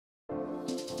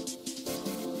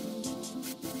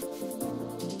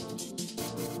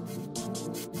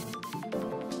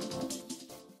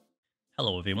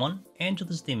Hello everyone,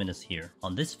 Angelus Demonus here.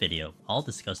 On this video, I'll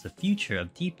discuss the future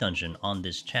of Deep Dungeon on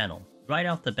this channel. Right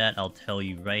off the bat, I'll tell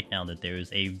you right now that there is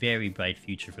a very bright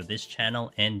future for this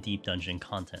channel and Deep Dungeon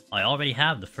content. I already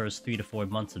have the first 3 to 4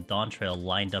 months of Dawntrail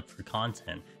lined up for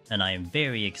content, and I am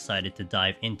very excited to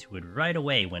dive into it right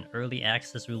away when Early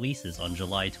Access releases on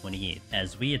July 28th,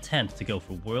 as we attempt to go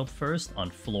for World First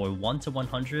on floor 1 to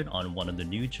 100 on one of the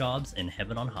new jobs in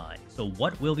Heaven on High. So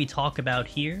what will we talk about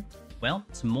here? Well,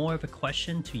 it's more of a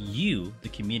question to you, the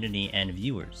community and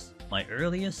viewers. My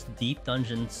earliest Deep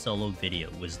Dungeon solo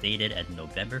video was dated at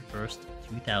November 1st,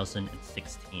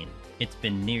 2016. It's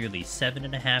been nearly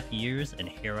 7.5 years and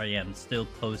here I am still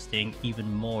posting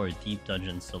even more Deep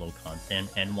Dungeon solo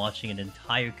content and watching an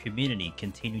entire community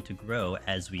continue to grow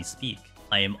as we speak.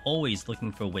 I am always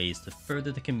looking for ways to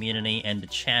further the community and the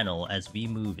channel as we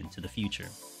move into the future.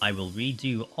 I will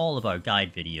redo all of our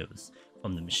guide videos,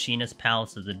 from the Machinist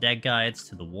Palace of the Dead guides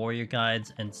to the Warrior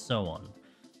guides and so on.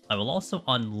 I will also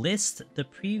unlist the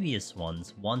previous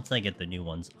ones once I get the new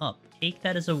ones up. Take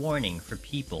that as a warning for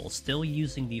people still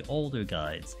using the older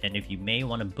guides, and if you may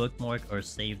want to bookmark or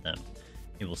save them.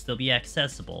 It will still be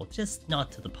accessible, just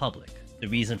not to the public. The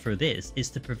reason for this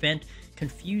is to prevent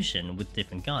confusion with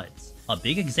different guides. A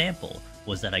big example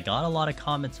was that I got a lot of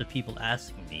comments of people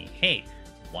asking me, hey,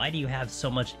 why do you have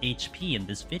so much HP in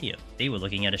this video? They were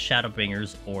looking at a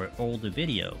Shadowbringers or older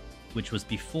video, which was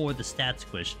before the stat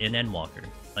squish in Endwalker.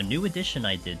 A new addition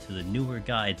I did to the newer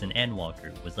guides in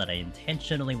Endwalker was that I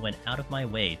intentionally went out of my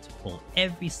way to pull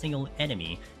every single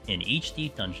enemy in each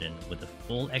Deep Dungeon with a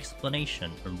full explanation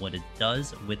on what it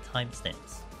does with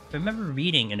timestamps. I remember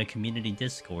reading in a community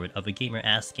Discord of a gamer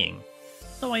asking,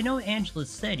 so I know Angela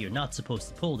said you're not supposed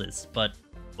to pull this, but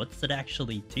what does it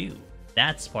actually do?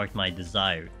 That sparked my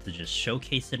desire to just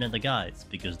showcase it in the guides,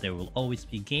 because there will always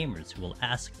be gamers who will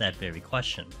ask that very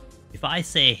question. If I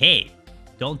say, hey,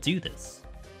 don't do this,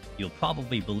 you'll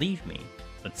probably believe me,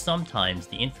 but sometimes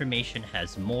the information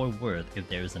has more worth if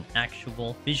there is an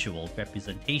actual visual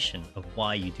representation of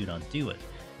why you do not do it.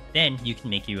 Then you can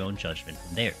make your own judgment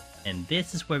from there. And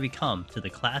this is where we come to the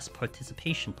class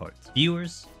participation part.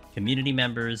 Viewers, community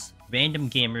members, random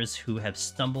gamers who have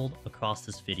stumbled across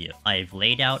this video. I have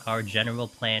laid out our general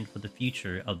plan for the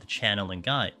future of the channel and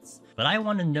guides, but I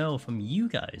want to know from you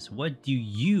guys, what do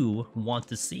you want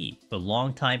to see? For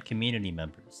longtime community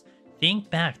members, think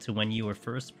back to when you were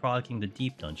first progging the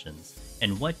Deep Dungeons,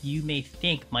 and what you may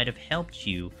think might have helped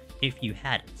you if you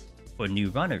had it. For new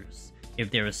runners, if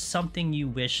there is something you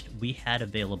wished we had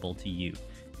available to you,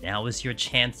 now is your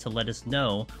chance to let us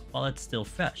know while it's still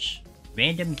fresh.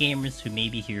 Random gamers who may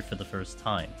be here for the first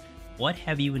time, what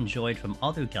have you enjoyed from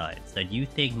other guides that you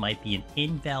think might be an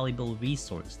invaluable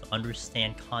resource to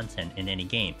understand content in any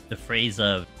game? The phrase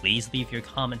of, please leave your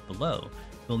comment below,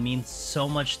 will mean so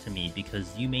much to me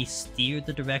because you may steer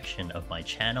the direction of my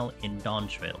channel in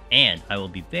Dawntrail, and I will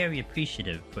be very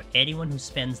appreciative for anyone who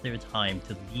spends their time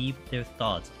to leave their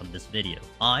thoughts on this video.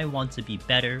 I want to be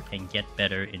better and get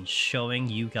better in showing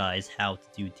you guys how to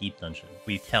do Deep Dungeon.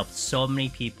 We've helped so many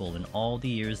people in all the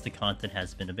years the content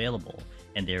has been available,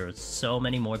 and there are so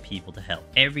many more people to help.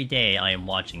 Every day I am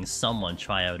watching someone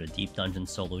try out a Deep Dungeon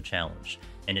solo challenge,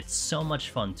 and it's so much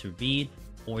fun to read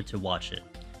or to watch it.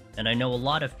 And I know a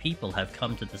lot of people have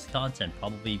come to this content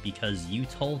probably because you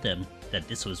told them that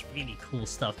this was really cool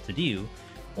stuff to do,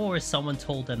 or someone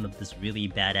told them of this really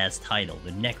badass title,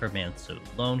 the Necromancer,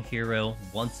 Lone Hero,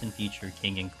 Once and Future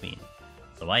King and Queen.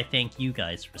 So I thank you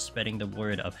guys for spreading the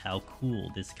word of how cool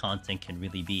this content can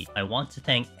really be. I want to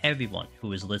thank everyone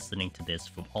who is listening to this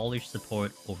for all your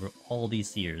support over all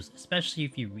these years, especially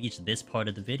if you reach this part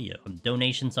of the video. From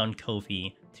donations on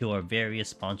Ko-fi, to our various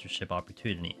sponsorship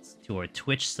opportunities, to our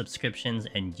Twitch subscriptions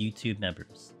and YouTube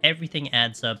members. Everything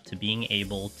adds up to being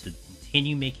able to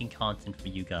continue making content for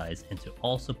you guys and to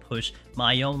also push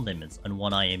my own limits on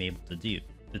what I am able to do.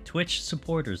 The Twitch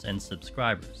supporters and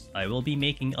subscribers, I will be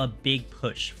making a big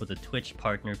push for the Twitch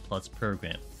Partner Plus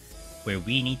program, where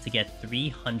we need to get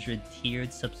 300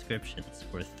 tiered subscriptions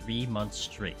for 3 months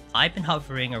straight. I've been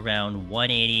hovering around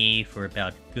 180 for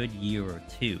about a good year or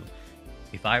two.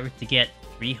 If I were to get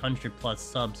 300 plus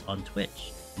subs on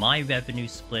Twitch, my revenue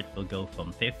split will go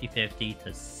from 50-50 to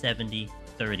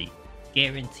 70-30,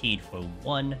 guaranteed for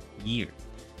 1 year,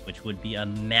 which would be a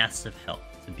massive help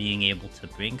to being able to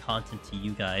bring content to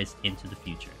you guys into the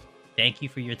future. Thank you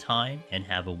for your time and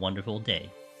have a wonderful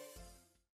day.